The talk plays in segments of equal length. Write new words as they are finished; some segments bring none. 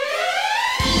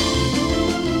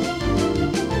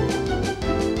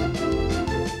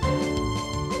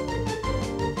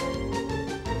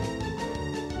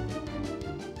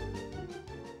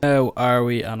How are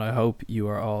we? And I hope you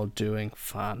are all doing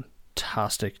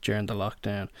fantastic during the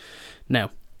lockdown. Now,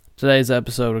 today's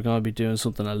episode we're going to be doing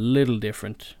something a little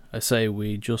different. I say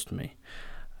we, just me,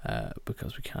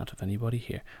 because we can't have anybody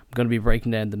here. I'm going to be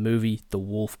breaking down the movie The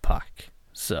Wolfpack.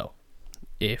 So,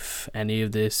 if any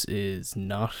of this is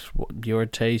not your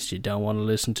taste, you don't want to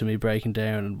listen to me breaking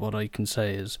down, and what I can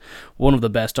say is one of the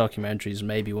best documentaries,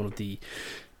 maybe one of the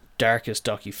darkest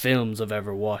docu-films I've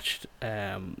ever watched.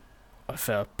 I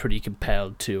felt pretty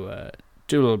compelled to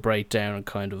do a little breakdown and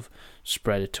kind of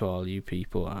spread it to all you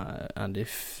people. And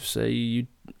if, say, you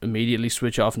immediately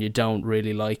switch off and you don't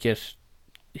really like it,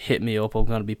 hit me up. I'm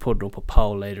going to be putting up a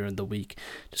poll later in the week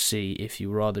to see if you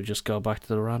rather just go back to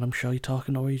the random show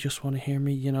talking, or you just want to hear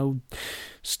me,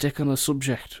 stick on a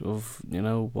subject of,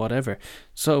 whatever.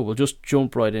 So we'll just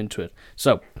jump right into it.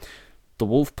 So, The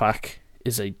Wolfpack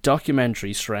is a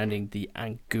documentary surrounding the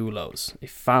Angulos,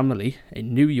 a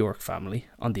New York family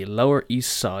on the Lower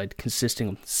East Side consisting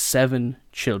of 7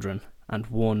 children, and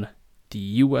won the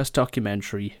US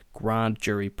Documentary Grand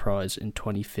Jury Prize in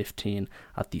 2015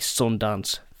 at the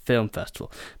Sundance Film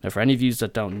Festival. Now, for any of you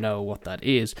that don't know what that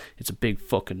is, it's a big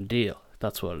fucking deal.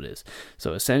 That's what it is.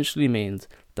 So essentially means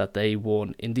that they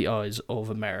won, in the eyes of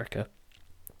America,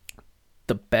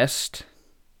 the best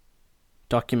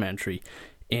documentary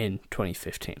in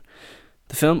 2015.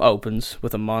 The film opens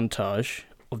with a montage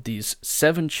of these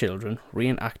 7 children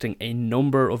reenacting a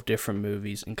number of different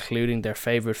movies, including their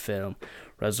favourite film,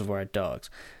 Reservoir Dogs.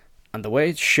 And the way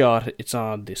it's shot, it's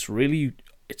on this really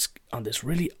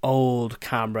old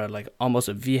camera, like almost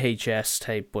a VHS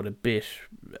tape, but a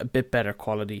bit better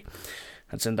quality.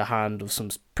 It's in the hand of some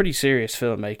pretty serious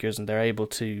filmmakers, and they're able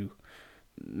to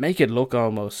make it look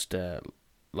almost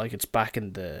like it's back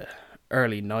in the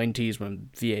early 90s when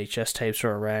VHS tapes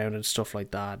were around and stuff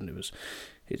like that, and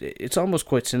it's almost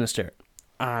quite sinister.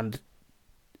 And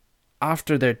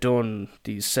after they're done,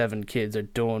 these 7 kids are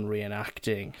done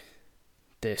reenacting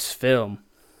this film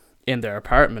in their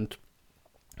apartment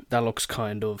that looks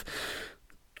kind of,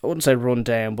 I wouldn't say run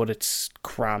down, but it's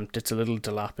cramped, it's a little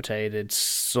dilapidated,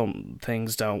 some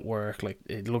things don't work, like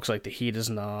it looks like the heat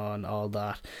isn't on, all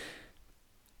that.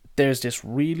 There's this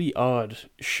really odd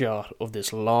shot of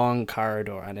this long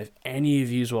corridor, and if any of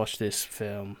you's watched this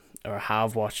film, or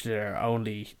have watched it, or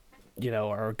only,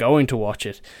 are going to watch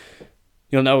it,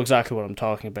 you'll know exactly what I'm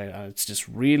talking about. And it's this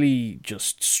really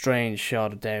just strange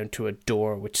shot down to a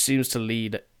door which seems to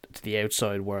lead to the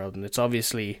outside world, and it's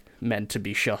obviously meant to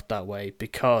be shot that way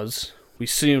because we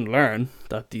soon learn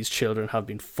that these children have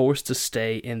been forced to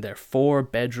stay in their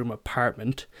 4-bedroom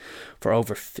apartment for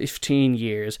over 15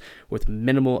 years with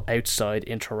minimal outside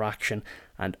interaction,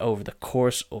 and over the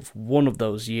course of one of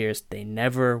those years they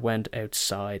never went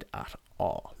outside at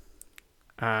all.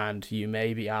 And you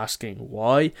may be asking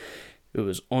why. It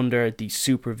was under the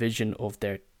supervision of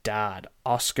their dad,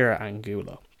 Oscar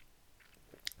Angulo.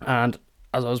 And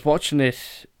as I was watching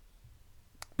it,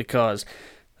 because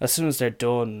as soon as they're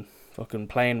done fucking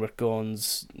playing with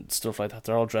guns and stuff like that,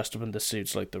 they're all dressed up in the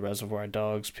suits like the Reservoir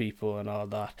Dogs people and all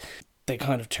that, they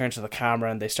kind of turn to the camera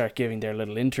and they start giving their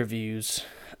little interviews,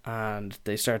 and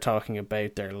they start talking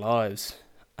about their lives.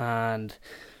 And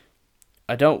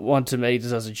I don't want to make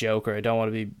this as a joke, or I don't want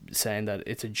to be saying that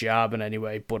it's a jab in any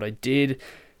way, but I did,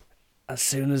 as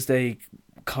soon as they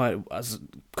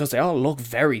because they all look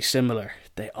very similar.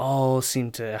 They all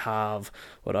seem to have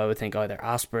what I would think either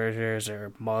Asperger's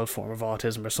or mild form of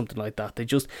autism or something like that.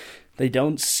 They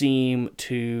don't seem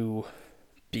to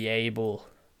be able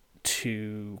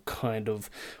to kind of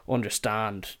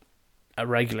understand a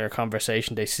regular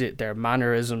conversation. Their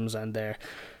mannerisms and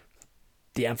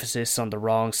the emphasis on the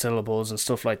wrong syllables and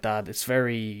stuff like that. It's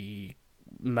very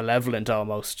malevolent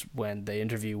almost when they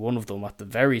interview one of them at the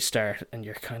very start, and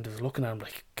you're kind of looking at them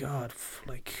like, God,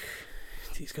 like,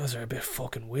 these guys are a bit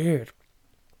fucking weird.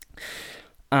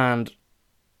 And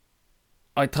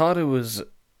I thought it was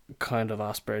kind of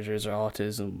Asperger's or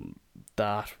autism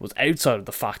that was outside of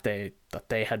the fact that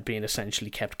they had been essentially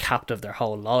kept captive their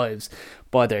whole lives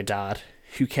by their dad,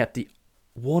 who kept the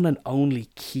one and only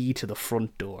key to the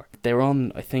front door. They're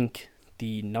on, I think,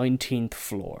 the 19th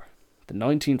floor.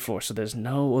 So there's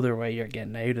no other way you're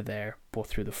getting out of there but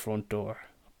through the front door,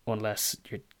 unless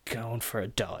you're going for a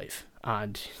dive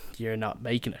and you're not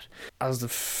making it. As the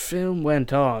film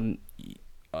went on,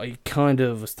 I kind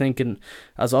of was thinking,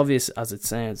 as obvious as it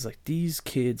sounds, like, these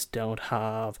kids don't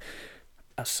have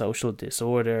a social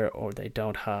disorder, or they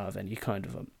don't have any kind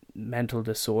of a mental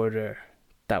disorder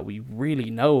that we really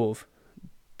know of.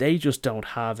 They just don't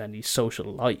have any social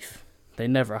life. They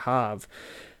never have.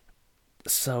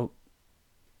 So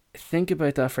think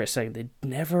about that for a second. They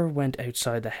never went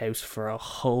outside the house for a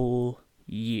whole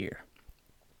year.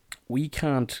 We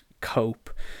can't cope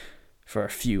for a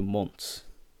few months.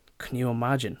 Can you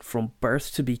imagine from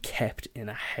birth to be kept in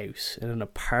a house, in an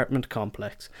apartment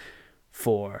complex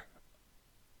for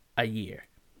a year?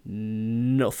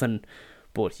 Nothing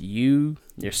but you,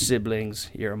 your siblings,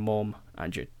 your mum,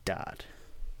 and your dad.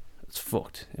 It's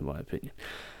fucked, in my opinion.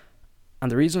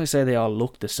 And the reason I say they all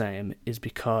look the same is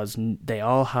because they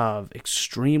all have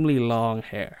extremely long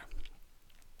hair.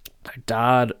 Their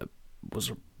dad was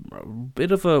a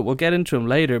bit of a... We'll get into him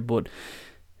later, but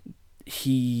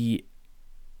he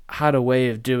had a way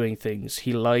of doing things.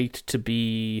 He liked to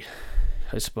be,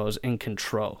 I suppose, in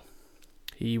control.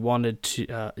 He wanted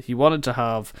to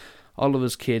have all of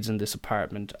his kids in this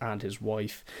apartment and his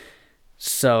wife,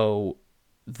 so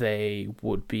they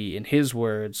would be, in his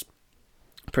words,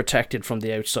 protected from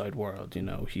the outside world. You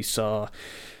know, he saw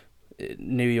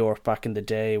New York back in the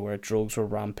day where drugs were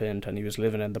rampant and he was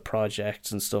living in the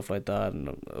projects and stuff like that,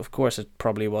 and of course it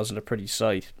probably wasn't a pretty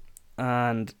sight.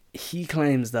 And he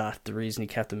claims that the reason he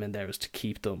kept them in there was to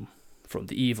keep them from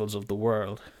the evils of the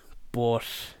world. But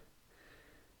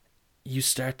you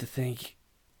start to think,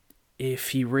 if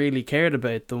he really cared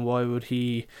about them, why would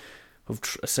he have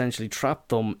essentially trapped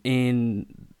them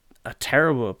in a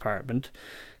terrible apartment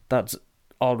that's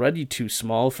already too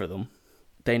small for them?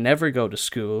 They never go to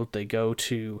school. They go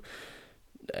to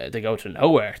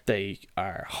nowhere. They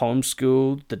are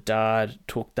homeschooled. The dad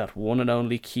took that one and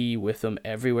only key with him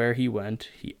everywhere he went.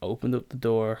 He opened up the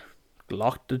door,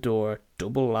 locked the door,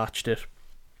 double latched it,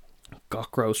 got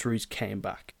groceries, came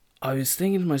back. I was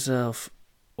thinking to myself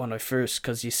when I first,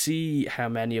 because you see how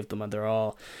many of them, and they're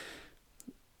all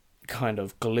kind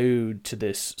of glued to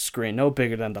this screen, no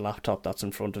bigger than the laptop that's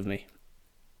in front of me.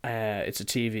 It's a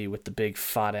TV with the big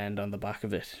fat end on the back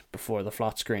of it before the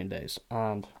flat screen days.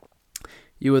 And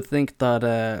you would think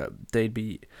that they'd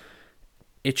be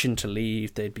itching to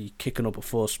leave, they'd be kicking up a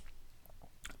fuss.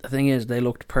 The thing is, they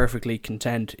looked perfectly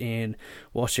content in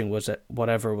watching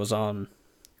whatever was on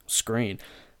screen.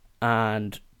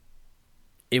 And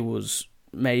it was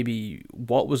maybe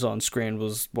what was on screen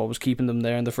was what was keeping them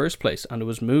there in the first place, and it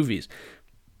was movies.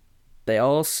 They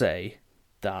all say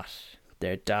that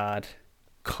their dad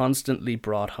constantly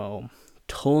brought home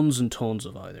tons and tons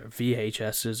of either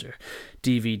VHSs or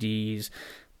DVDs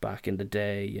back in the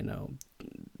day. You know,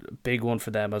 a big one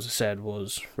for them, as I said,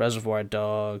 was Reservoir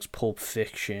Dogs, Pulp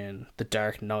Fiction, The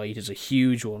Dark Knight is a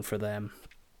huge one for them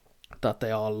that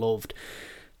they all loved.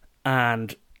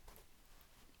 And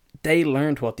they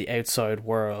learned what the outside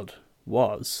world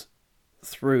was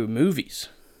through movies.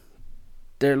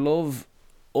 Their love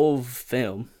of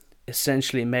film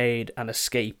essentially made an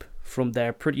escape from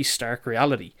their pretty stark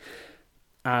reality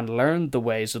and learned the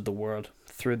ways of the world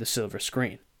through the silver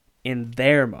screen, in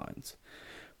their minds.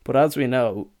 But as we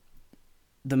know,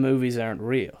 the movies aren't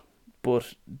real.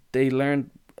 But they learned,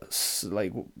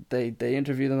 like, they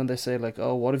interview them and they say, like,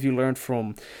 oh, what have you learned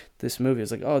from this movie?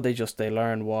 It's like, oh, they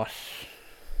learn what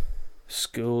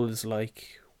school is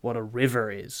like, what a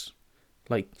river is.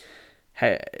 Like,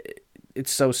 how,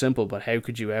 it's so simple, but how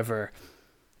could you ever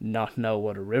not know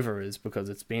what a river is, because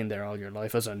it's been there all your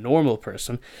life as a normal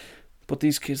person? But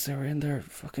these kids, they were in their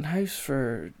fucking house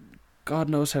for God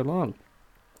knows how long.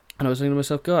 And I was thinking to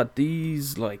myself, God,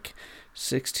 these like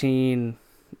 16,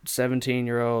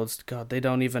 17-year-olds, God, they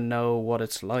don't even know what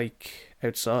it's like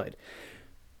outside.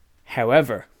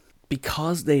 However,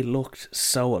 because they looked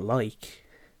so alike,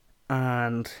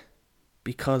 and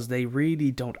because they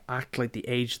really don't act like the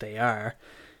age they are,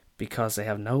 because they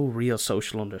have no real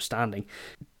social understanding,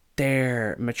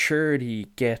 their maturity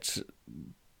gets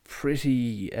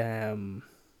pretty,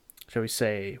 shall we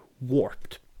say,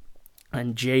 warped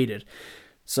and jaded.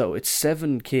 So it's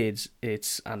 7 kids,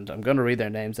 and I'm going to read their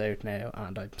names out now,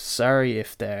 and I'm sorry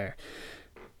if they're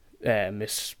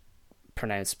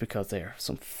mispronounced, because they're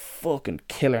some fucking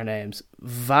killer names.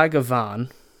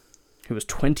 Bhagavan, who was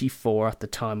 24 at the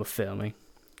time of filming,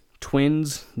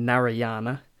 twins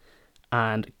Narayana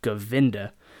and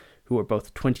Govinda, who were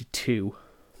both 22,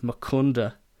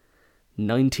 Mukunda,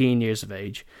 19 years of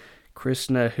age,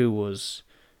 Krishna, who was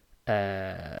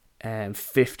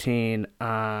 15,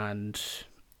 and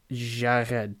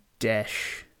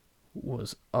Jagadesh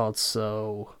was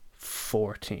also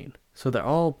 14. So they're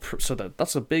all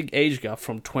that's a big age gap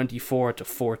from 24 to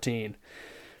 14.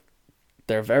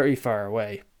 They're very far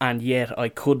away, and yet I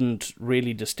couldn't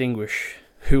really distinguish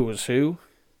who was who.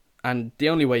 And the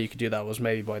only way you could do that was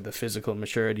maybe by the physical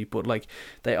maturity, but like,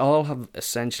 they all have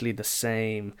essentially the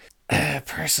same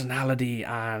personality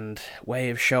and way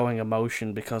of showing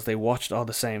emotion, because they watched all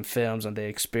the same films and they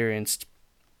experienced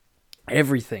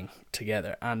everything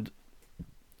together. And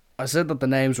I said that the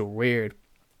names were weird,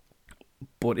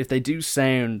 but if they do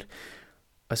sound,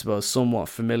 I suppose, somewhat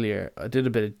familiar, I did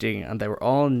a bit of digging, and they were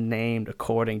all named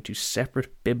according to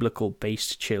separate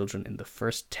biblical-based children in the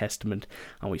First Testament,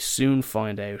 and we soon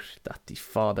find out that the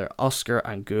father, Oscar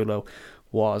Angulo,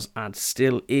 was and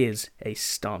still is a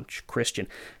staunch Christian.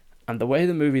 And the way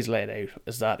the movie's laid out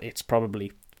is that it's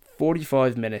probably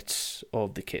 45 minutes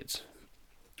of the kids.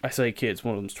 I say kids,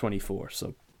 one of them's 24,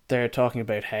 so they're talking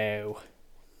about how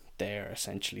they're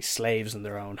essentially slaves in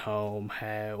their own home,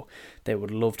 how they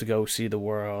would love to go see the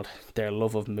world, their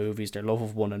love of movies, their love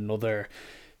of one another.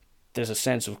 There's a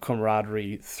sense of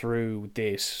camaraderie through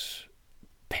this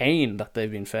pain that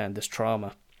they've been found, this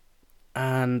trauma.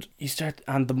 And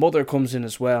the mother comes in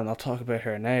as well, and I'll talk about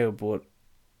her now, but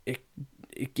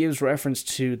it gives reference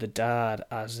to the dad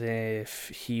as if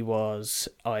he was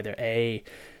either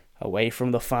away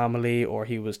from the family, or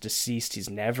he was deceased. He's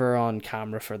never on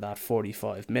camera for that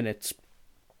 45 minutes.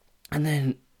 And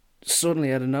then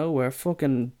suddenly out of nowhere,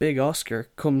 fucking big Oscar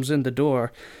comes in the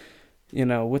door,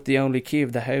 with the only key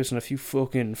of the house and a few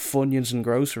fucking Funyuns and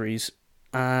groceries,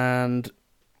 and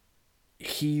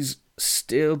he's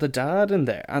still the dad in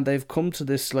there. And they've come to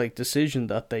this decision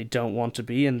that they don't want to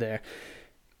be in there,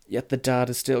 yet the dad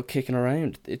is still kicking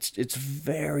around. It's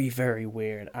very, very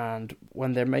weird. And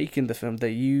when they're making the film, they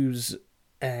use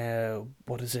home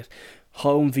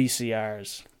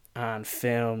VCRs and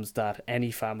films that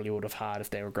any family would have had if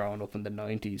they were growing up in the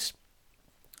 90s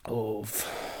of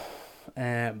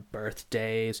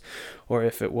birthdays, or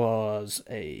if it was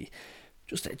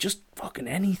just fucking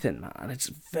anything, man.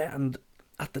 And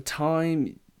at the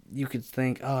time you could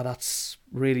think, oh, that's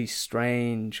really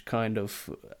strange, kind of,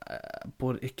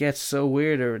 but it gets so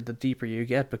weirder the deeper you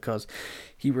get, because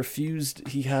he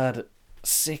had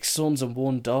 6 sons and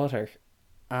 1 daughter,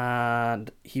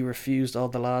 and he refused all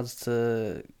the lads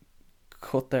to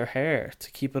cut their hair,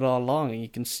 to keep it all long, and you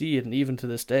can see it. And even to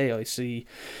this day, I see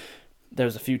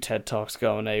there's a few TED Talks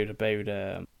going out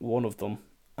about one of them,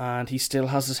 and he still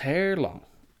has his hair long.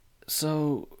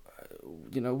 So,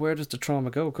 where does the trauma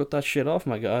go? Cut that shit off,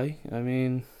 my guy. I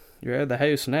mean, you're out of the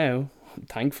house now.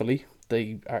 Thankfully,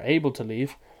 they are able to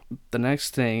leave. The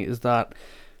next thing is that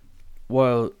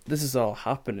while this is all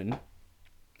happening,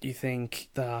 you think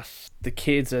that the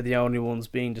kids are the only ones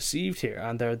being deceived here,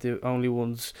 and they're the only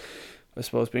ones, I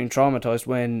suppose, being traumatized,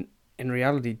 when in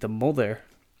reality the mother,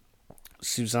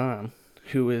 Suzanne,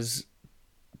 who is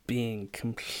being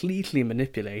completely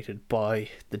manipulated by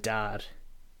the dad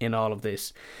in all of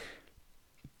this,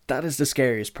 that is the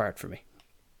scariest part for me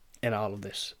in all of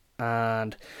this.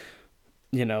 And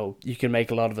you can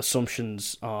make a lot of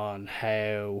assumptions on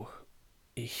how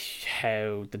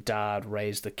the dad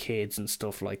raised the kids and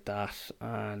stuff like that,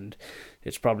 and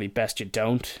it's probably best you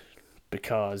don't,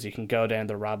 because you can go down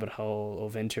the rabbit hole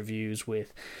of interviews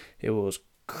with, it was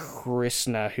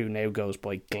Krishna, who now goes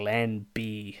by Glenn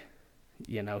B.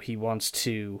 He wants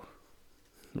to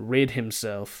rid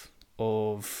himself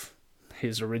of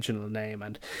his original name,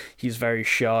 and he's very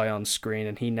shy on screen,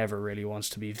 and he never really wants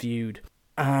to be viewed.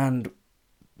 And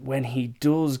when he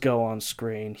does go on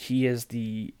screen, he is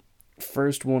the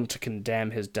first one to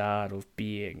condemn his dad of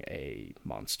being a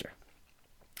monster.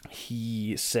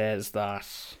 He says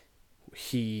that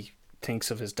he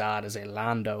thinks of his dad as a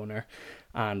landowner,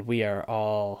 and we are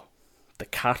all the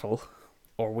cattle,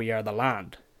 or we are the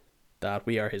land, that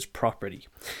we are his property.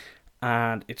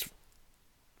 And it's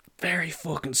very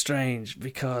fucking strange,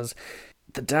 because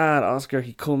the dad, Oscar,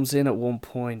 he comes in at one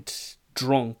point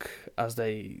drunk,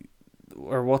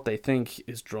 or what they think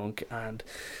is drunk, and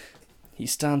he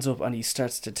stands up and he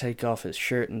starts to take off his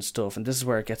shirt and stuff, and this is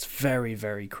where it gets very,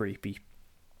 very creepy.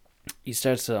 He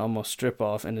starts to almost strip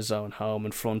off in his own home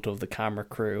in front of the camera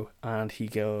crew, and he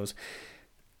goes,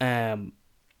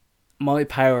 my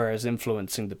power is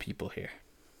influencing the people here.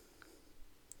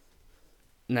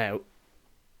 Now,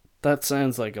 that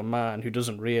sounds like a man who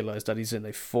doesn't realise that he's in a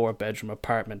 4-bedroom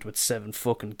apartment with 7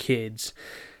 fucking kids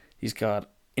he's got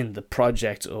in the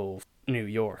project of New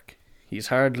York. He's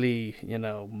hardly,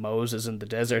 Moses in the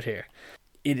desert here.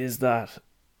 It is that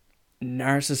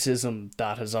narcissism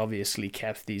that has obviously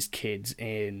kept these kids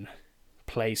in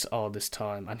place all this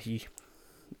time, and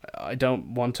I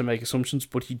don't want to make assumptions,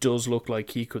 but he does look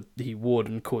like he would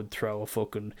and could throw a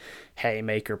fucking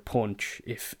haymaker punch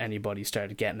if anybody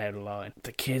started getting out of line.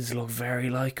 The kids look very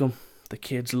like him. The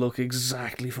kids look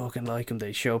exactly fucking like him.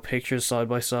 They show pictures side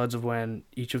by sides of when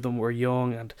each of them were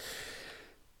young, and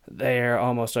they're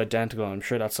almost identical. I'm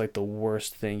sure that's the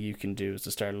worst thing you can do, is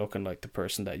to start looking like the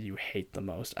person that you hate the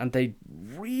most. And they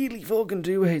really fucking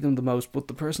do hate them the most, but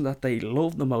the person that they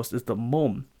love the most is the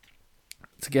mum.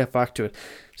 to get back to it,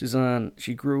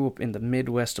 she grew up in the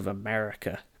Midwest of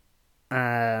America.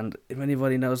 And if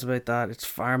anybody knows about that, it's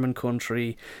farming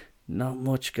country. Not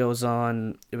much goes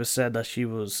on. It was said that she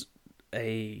was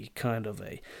a kind of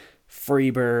a free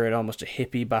bird, almost a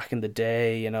hippie back in the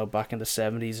day, back in the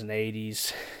 70s and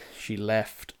 80s. She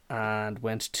left and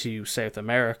went to South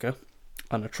America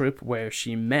on a trip where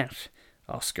she met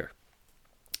Oscar.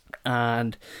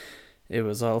 And it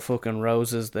was all fucking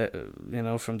roses that,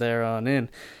 from there on in.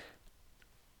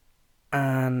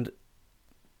 And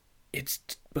it's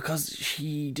because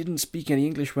she didn't speak any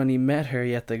English when he met her,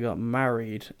 yet they got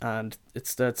married, and it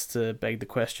starts to beg the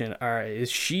question, is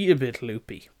she a bit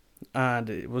loopy?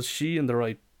 And was she in the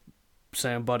right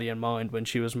sound body and mind when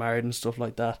she was married and stuff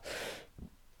like that?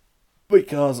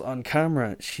 Because on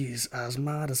camera, she's as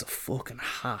mad as a fucking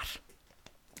hat.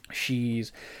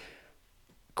 She's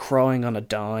crying on a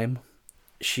dime.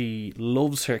 She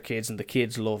loves her kids and the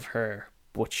kids love her,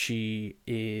 but she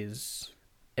is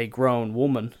a grown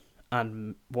woman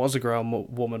and was a grown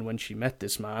woman when she met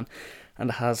this man,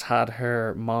 and has had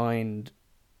her mind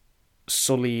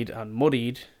sullied and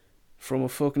muddied from a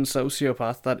fucking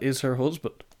sociopath that is her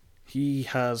husband. He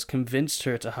has convinced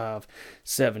her to have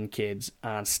 7 kids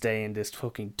and stay in this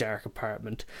fucking dark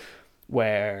apartment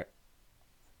where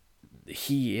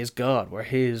he is God, where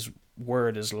his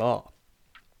word is law.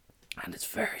 And it's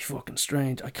very fucking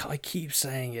strange. I keep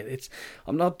saying it.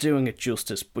 I'm not doing it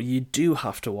justice, but you do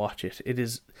have to watch it. It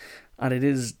is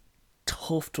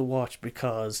tough to watch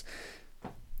because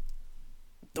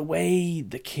the way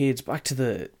the kids, back to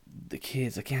the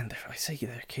kids again. I say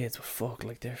they're kids, but fuck,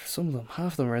 like some of them,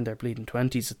 half of them are in their bleeding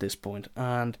 20s at this point,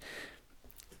 and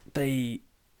the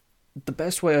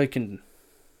best way I can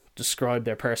describe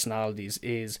their personalities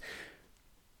is,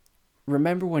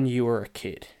 remember when you were a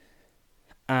kid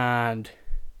and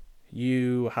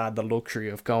you had the luxury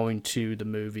of going to the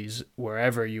movies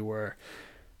wherever you were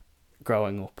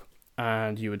growing up,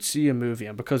 and you would see a movie,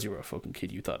 and because you were a fucking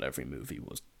kid, you thought every movie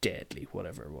was deadly,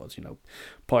 whatever it was,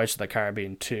 Pirates of the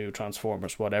Caribbean 2,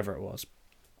 Transformers, whatever it was.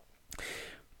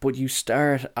 But you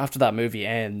start, after that movie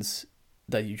ends,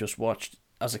 that you just watched,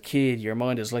 as a kid, your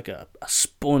mind is like a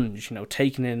sponge,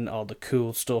 taking in all the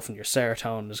cool stuff, and your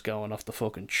serotonin is going off the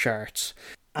fucking charts.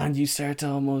 And you start to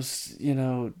almost,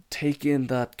 take in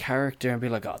that character and be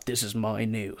like, oh, this is my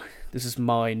new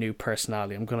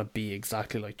personality. I'm going to be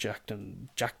exactly like Captain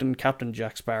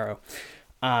Jack Sparrow.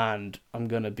 And I'm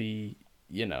going to be,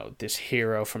 this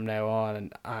hero from now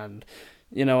on. And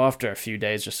after a few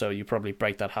days or so, you probably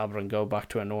break that habit and go back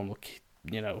to a normal,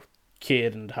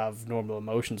 kid and have normal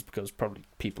emotions, because probably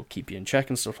people keep you in check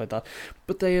and stuff like that.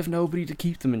 But they have nobody to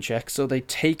keep them in check. So they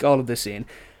take all of this in,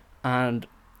 and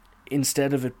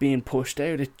instead of it being pushed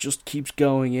out, it just keeps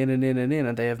going in and in and in,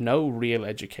 and they have no real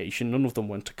education. None of them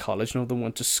went to college, none of them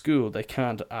went to school. They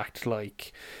can't act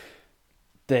like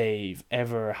they've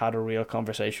ever had a real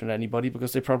conversation with anybody,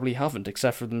 because they probably haven't,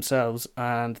 except for themselves,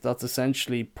 and that's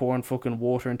essentially pouring fucking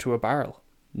water into a barrel.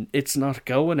 It's not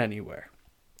going anywhere.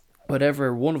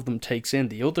 Whatever one of them takes in,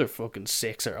 the other fucking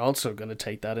 6 are also going to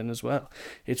take that in as well.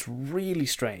 It's really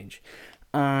strange.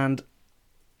 And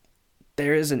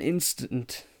there is an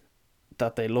instant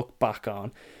that they look back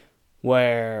on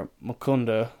where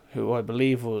Mukunda, who I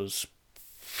believe was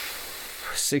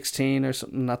 16 or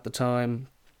something at the time,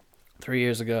 3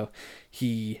 years ago,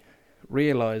 he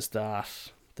realised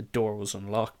that the door was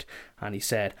unlocked, and he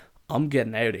said, I'm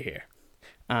getting out of here.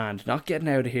 And not getting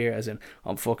out of here as in,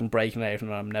 I'm fucking breaking out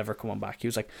and I'm never coming back. He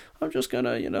was like, I'm just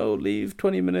gonna, leave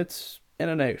 20 minutes in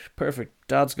and out. Perfect.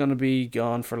 Dad's gonna be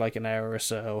gone for like an hour or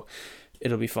so.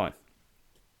 It'll be fine.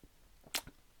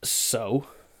 So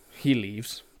he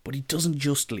leaves, but he doesn't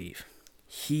just leave.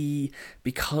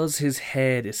 Because his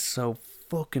head is so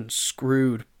fucking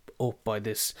screwed up by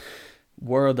this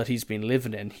world that he's been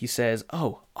living in, he says,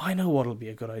 oh, I know what'll be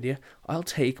a good idea. I'll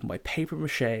take my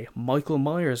papier-mâché Michael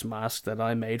Myers mask that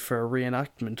I made for a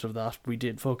reenactment of that we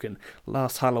did fucking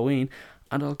last Halloween,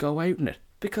 and I'll go out in it,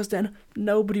 because then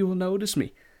nobody will notice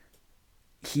me.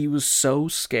 He was so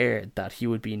scared that he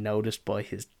would be noticed by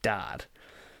his dad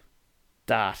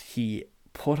that he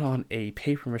put on a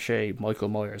papier-mâché Michael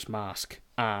Myers mask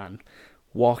and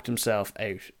walked himself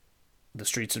out the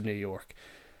streets of New York.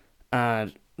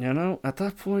 And, at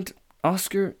that point,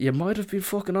 Oscar, you might have been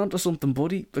fucking onto something,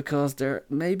 buddy, because they're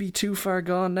maybe too far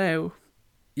gone now.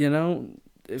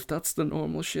 If that's the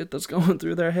normal shit that's going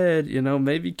through their head,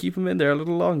 maybe keep him in there a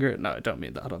little longer. No, I don't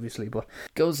mean that, obviously, but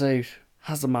goes out,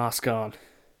 has the mask on,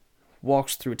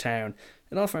 walks through town.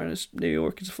 In all fairness, New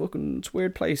York is it's a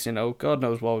weird place, God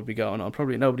knows what would be going on.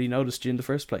 Probably nobody noticed you in the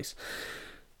first place.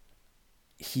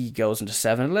 He goes into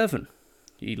 7-Eleven.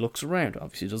 He looks around.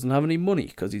 Obviously doesn't have any money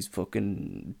because he's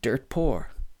fucking dirt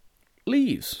poor.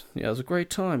 Leaves. He has a great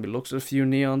time. He looks at a few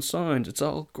neon signs. It's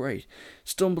all great.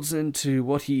 Stumbles into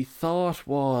what he thought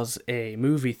was a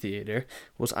movie theatre,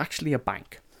 was actually a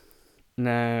bank.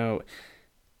 Now,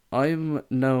 I'm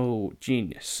no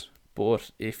genius,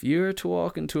 but if you're to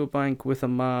walk into a bank with a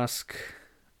mask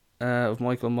of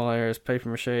Michael Myers, paper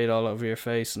mache all over your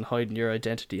face and hiding your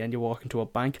identity, and you walk into a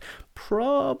bank,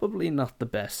 probably not the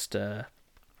best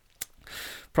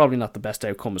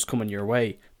outcome is coming your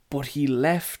way. But he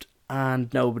left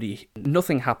and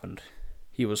nothing happened.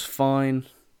 He was fine.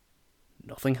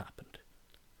 Nothing happened.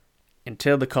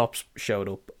 Until the cops showed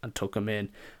up and took him in,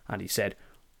 and he said,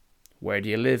 "Where do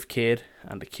you live, kid?"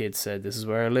 And the kid said, "This is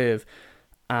where I live."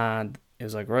 And he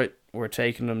was like, "Right, we're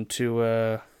taking him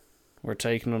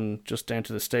just down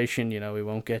to the station, he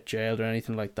won't get jailed or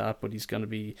anything like that, but he's going to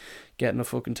be getting a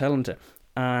fucking telling to."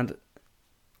 And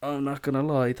I'm not going to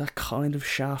lie, that kind of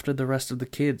shafted the rest of the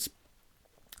kids.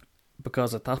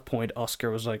 Because at that point, Oscar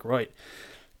was like, right,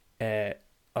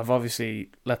 I've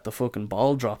obviously let the fucking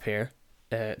ball drop here.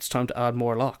 It's time to add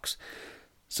more locks.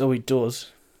 So he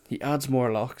does. He adds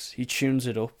more locks. He tunes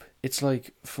it up. It's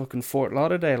like fucking Fort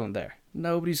Lauderdale in there.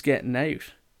 Nobody's getting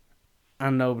out.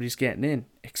 And nobody's getting in.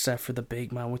 Except for the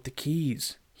big man with the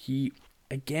keys. He,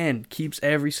 again, keeps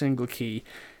every single key.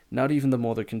 Not even the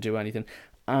mother can do anything.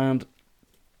 And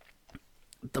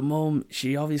the mum,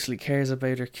 she obviously cares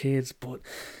about her kids, but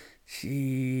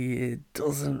she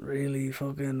doesn't really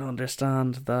fucking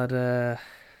understand that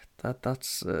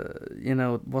that's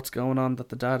what's going on, that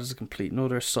the dad is a complete and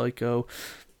utter psycho.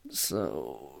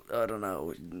 So I don't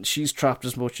know, she's trapped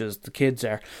as much as the kids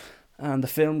are. And the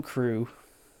film crew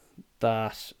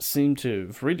that seem to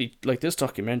have really, like, this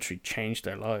documentary changed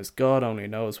their lives. God only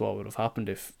knows what would have happened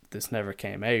if this never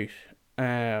came out.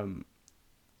 And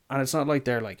it's not like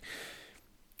they're like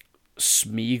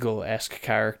Smeagol-esque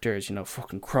characters,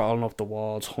 fucking crawling up the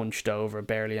walls, hunched over,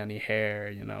 barely any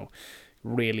hair,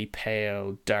 really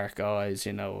pale, dark eyes,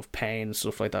 of pain and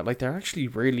stuff like that. Like, they're actually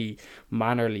really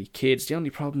mannerly kids. The only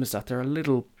problem is that they're a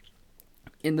little,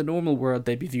 in the normal world,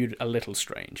 they'd be viewed a little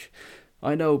strange.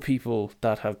 I know people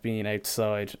that have been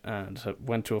outside and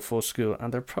went to a full school,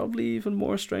 and they're probably even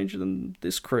more stranger than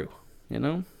this crew,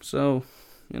 So,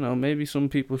 maybe some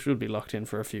people should be locked in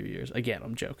for a few years. Again,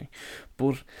 I'm joking.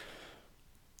 But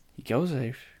he goes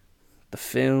out, the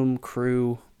film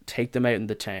crew take them out in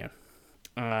the town,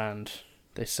 and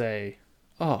they say,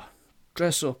 "Oh,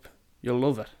 dress up, you'll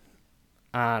love it."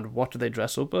 And what do they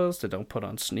dress up as? They don't put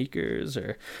on sneakers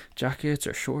or jackets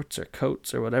or shorts or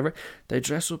coats or whatever. They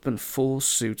dress up in full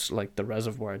suits like the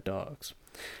Reservoir Dogs.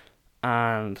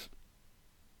 And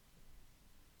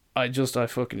I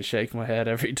fucking shake my head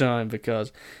every time,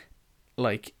 because,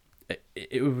 like,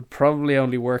 it would probably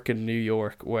only work in New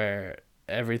York, where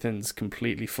everything's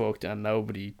completely fucked and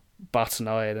nobody bats an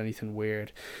eye at anything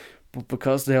weird. But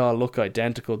because they all look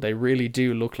identical, they really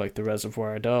do look like the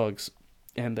Reservoir Dogs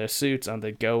in their suits, and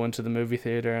they go into the movie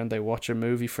theatre and they watch a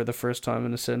movie for the first time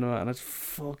in the cinema, and it's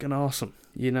fucking awesome.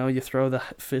 You throw the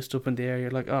fist up in the air,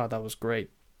 you're like, oh, that was great.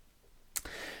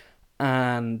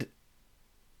 And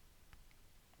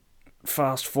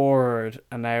fast forward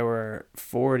an hour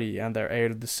 40 and they're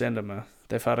out of the cinema.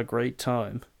 They've had a great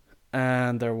time,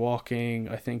 and they're walking,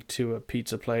 I think, to a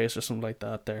pizza place or something like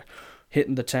that. They're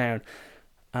hitting the town,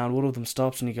 and one of them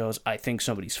stops and he goes, "I think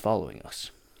somebody's following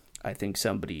us. I think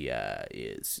somebody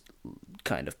is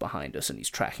kind of behind us and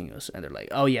he's tracking us." And they're like,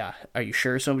 "Oh yeah, are you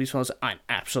sure somebody's following us?" "I'm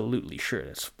absolutely sure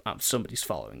somebody's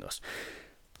following us."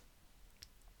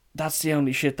 That's the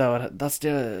only shit that's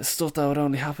the stuff that would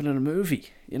only happen in a movie.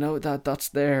 That's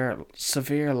their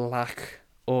severe lack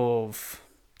of,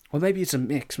 well, maybe it's a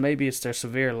mix. Maybe it's their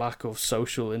severe lack of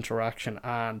social interaction,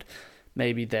 and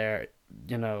maybe their,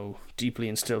 deeply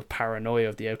instilled paranoia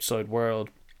of the outside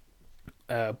world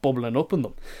bubbling up in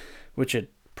them, which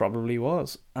it probably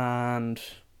was. And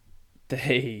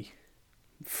they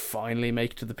finally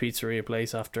make it to the pizzeria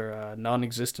place after a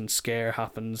non-existent scare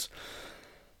happens,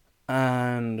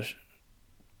 and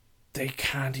they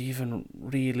can't even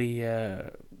really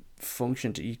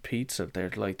function to eat pizza.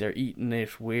 They're eating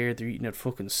it weird. They're eating it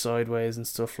fucking sideways and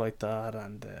stuff like that.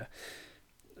 And a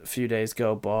few days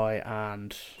go by,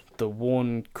 and the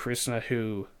one Krishna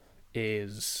who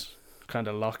is kind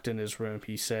of locked in his room,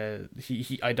 he said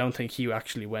he I don't think he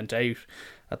actually went out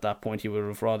at that point. He would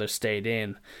have rather stayed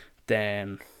in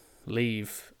than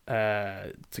leave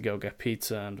to go get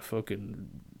pizza and a fucking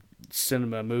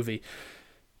cinema movie.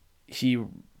 He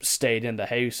stayed in the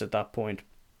house at that point,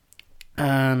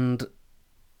 and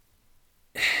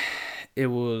it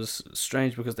was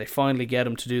strange because they finally get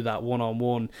him to do that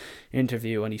one-on-one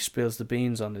interview, and he spills the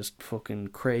beans on his fucking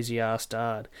crazy ass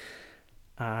dad,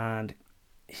 and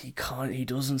he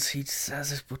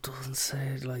says it but doesn't say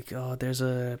it, like, oh, there's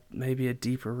maybe a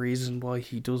deeper reason why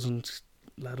he doesn't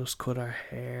let us cut our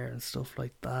hair and stuff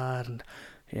like that, and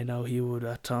he would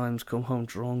at times come home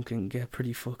drunk and get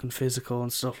pretty fucking physical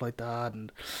and stuff like that,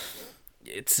 and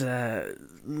it's I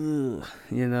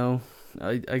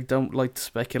don't like to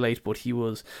speculate, but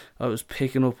I was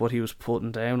picking up what he was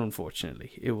putting down.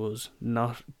 Unfortunately, it was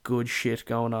not good shit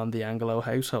going on the Anglo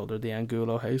household or the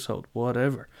Angulo household,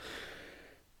 whatever.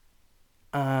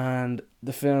 And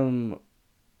the film,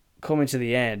 coming to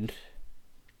the end,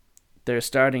 they're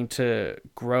starting to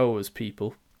grow as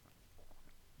people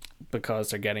because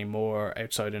they're getting more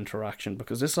outside interaction,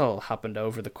 because this all happened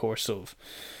over the course of,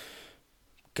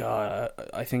 God,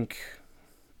 I think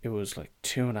it was like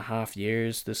 2.5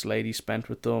 years this lady spent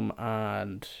with them,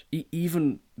 and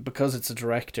even because it's a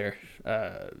director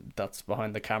that's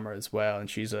behind the camera as well, and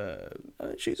she's a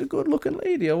good looking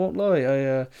lady, I won't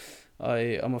lie,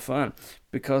 I'm a fan.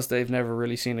 Because they've never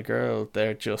really seen a girl,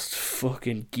 they're just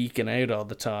fucking geeking out all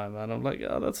the time, and I'm like,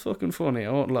 oh, that's fucking funny,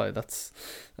 I won't lie, that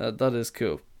is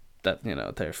cool, that,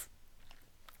 they're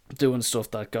doing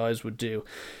stuff that guys would do.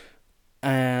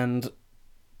 And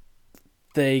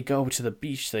they go to the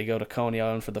beach, they go to Coney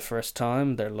Island for the first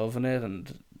time, they're loving it,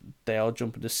 and they all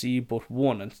jump in the sea but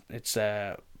one, and it's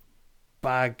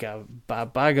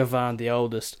Bhagavan, the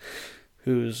oldest,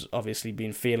 who's obviously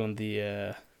been feeling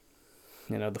the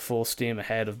the full steam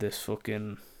ahead of this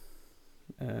fucking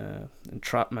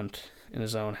entrapment in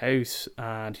his own house,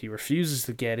 and he refuses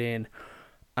to get in,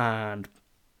 and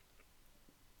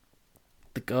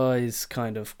the guys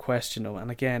kind of question him, and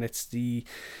again, it's the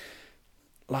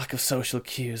lack of social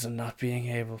cues and not being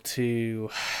able to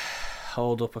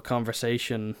hold up a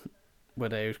conversation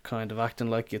without kind of acting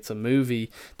like it's a movie.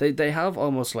 They have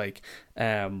almost like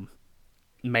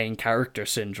main character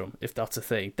syndrome, if that's a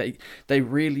thing. They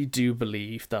really do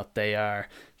believe that they are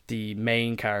the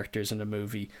main characters in a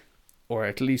movie, or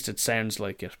at least it sounds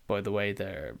like it by the way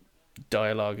their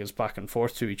dialogue is back and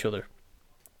forth to each other.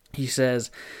 He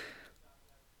says,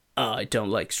 I don't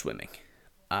like swimming.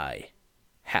 I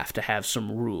have to have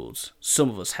some rules. Some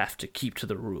of us have to keep to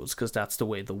the rules because that's the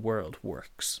way the world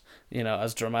works.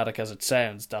 As dramatic as it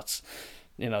sounds, that's,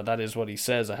 that is what he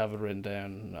says. I have it written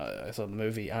down. I saw the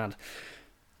movie, and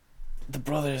the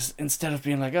brothers, instead of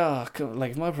being like, oh,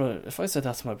 like my brother, if I said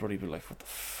that to my brother, he'd be like, what the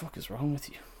fuck is wrong with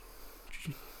you?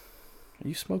 Are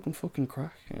you smoking fucking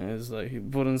crack? And it's like,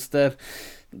 but instead,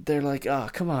 they're like, oh,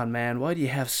 come on, man, why do you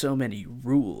have so many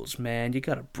rules, man? You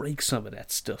gotta break some of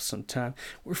that stuff sometime.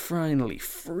 We're finally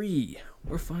free.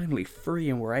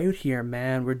 And we're out here,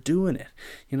 man. We're doing it.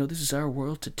 This is our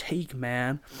world to take,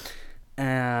 man.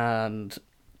 And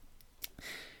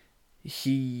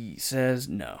he says,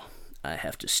 no, I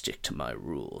have to stick to my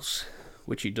rules.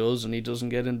 Which he does, and he doesn't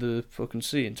get into the fucking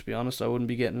sea. And to be honest, I wouldn't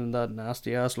be getting in that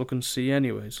nasty ass looking sea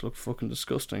anyways. Look fucking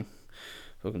disgusting.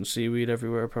 Fucking seaweed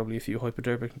everywhere, probably a few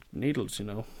hypodermic needles,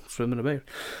 swimming about.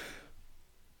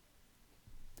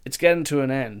 It's getting to an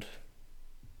end.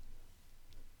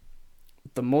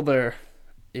 The mother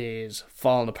is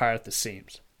falling apart at the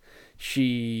seams.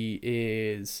 She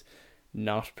is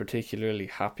not particularly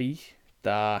happy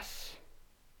that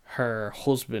her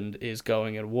husband is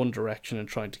going in one direction and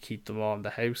trying to keep them all in the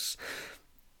house,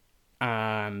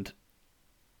 and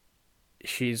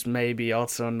she's maybe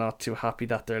also not too happy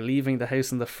that they're leaving the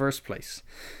house in the first place.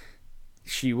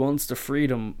 She wants the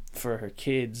freedom for her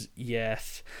kids,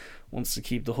 yet wants to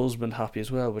keep the husband happy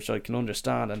as well, which I can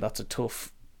understand, and that's a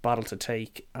tough battle to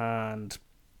take. And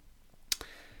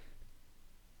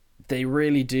they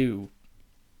really do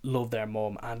love their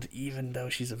mum, and even though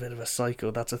she's a bit of a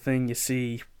psycho, that's a thing you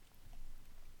see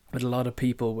with a lot of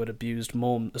people with abused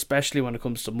mum, especially when it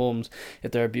comes to mums.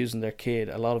 If they're abusing their kid,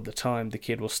 a lot of the time the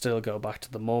kid will still go back to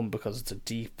the mum because it's a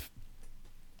deep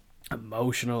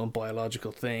emotional and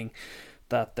biological thing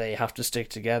that they have to stick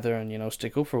together and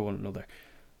stick up for one another.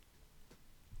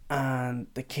 And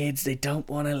the kids, they don't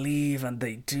want to leave, and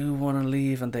they do want to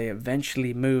leave, and they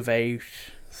eventually move out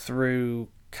through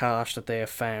cash that they have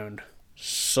found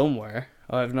somewhere,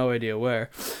 I have no idea where,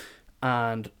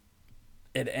 and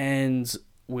it ends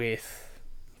with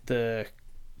the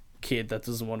kid that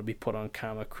doesn't want to be put on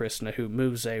camera, Krishna, who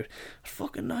moves out at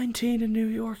fucking 19 in New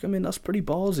York. I mean, that's pretty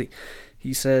ballsy.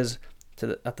 He says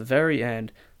at the very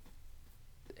end,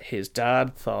 his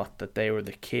dad thought that they were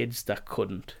the kids that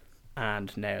couldn't,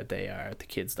 and now they are the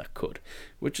kids that could,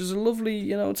 which is a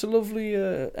lovely, it's a lovely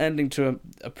ending to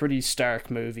a pretty stark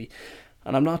movie.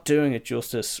 And I'm not doing it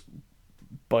justice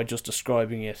by just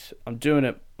describing it. I'm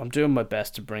doing my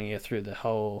best to bring you through the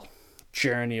whole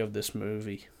journey of this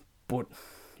movie, but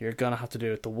you're gonna have to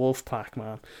do it. The Wolfpack,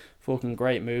 man, fucking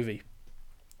great movie,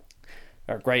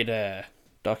 or great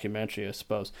documentary, I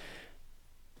suppose.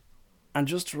 And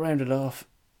just to round it off,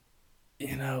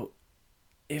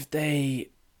 if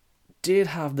they did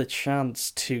have the chance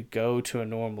to go to a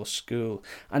normal school,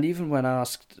 and even when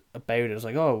asked about it, it's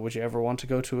like, oh, would you ever want to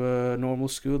go to a normal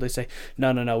school? They say,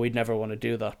 no, we'd never want to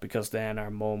do that, because then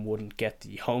our mum wouldn't get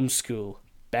the homeschool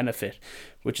benefit,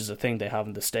 which is a thing they have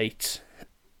in the States.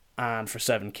 And for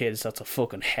 7 kids, that's a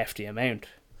fucking hefty amount.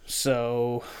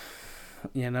 So,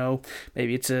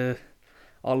 maybe it's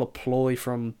all a ploy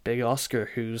from Big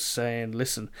Oscar, who's saying,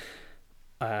 listen,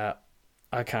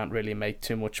 I can't really make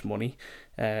too much money.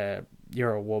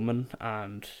 You're a woman,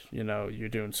 and you're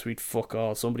doing sweet fuck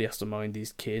all. Somebody has to mind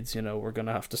these kids. We're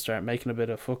gonna have to start making a bit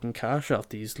of fucking cash off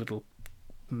these little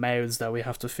mouths that we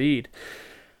have to feed.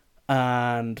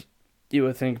 And you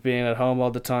would think, being at home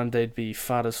all the time, they'd be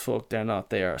fat as fuck. They're not.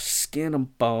 They are skin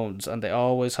and bones, and they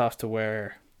always have to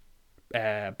wear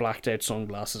blacked out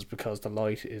sunglasses because the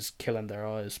light is killing their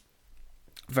eyes.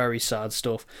 Very sad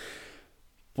stuff.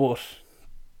 But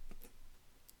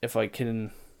if I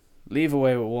can leave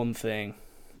away with one thing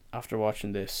after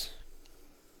watching this,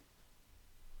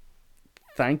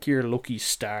 thank your lucky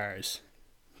stars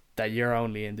that you're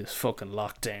only in this fucking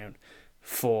lockdown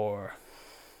for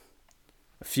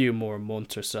a few more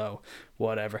months or so,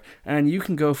 whatever, and you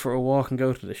can go for a walk and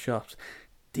go to the shops.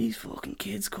 These fucking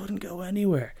kids couldn't go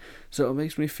anywhere, so it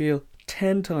makes me feel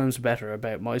 10 times better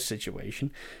about my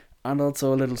situation, and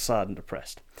also a little sad and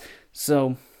depressed.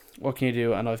 So what can you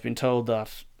do? And I've been told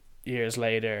that years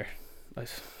later, I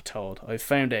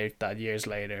found out that years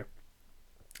later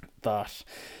that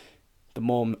the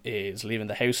mum is leaving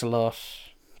the house a lot.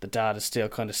 The dad is still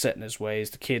kind of set in his ways.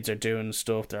 The kids are doing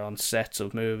stuff. They're on sets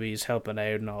of movies, helping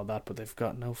out and all that, but they've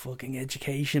got no fucking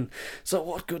education. So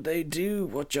what could they do?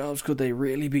 What jobs could they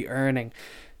really be earning?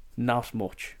 Not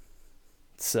much.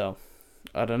 So,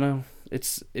 I don't know.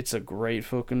 It's a great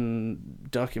fucking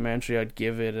documentary. I'd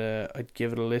give it a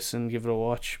listen, give it a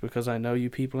watch, because I know you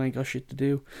people ain't got shit to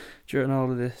do during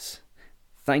all of this.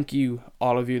 Thank you,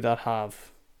 all of you that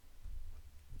have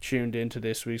tuned into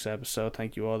this week's episode.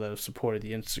 Thank you all that have supported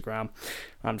the Instagram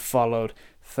and followed.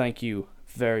 Thank you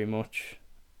very much.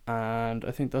 And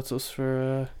I think that's us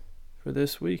for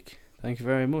this week. Thank you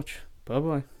very much. Bye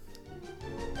bye.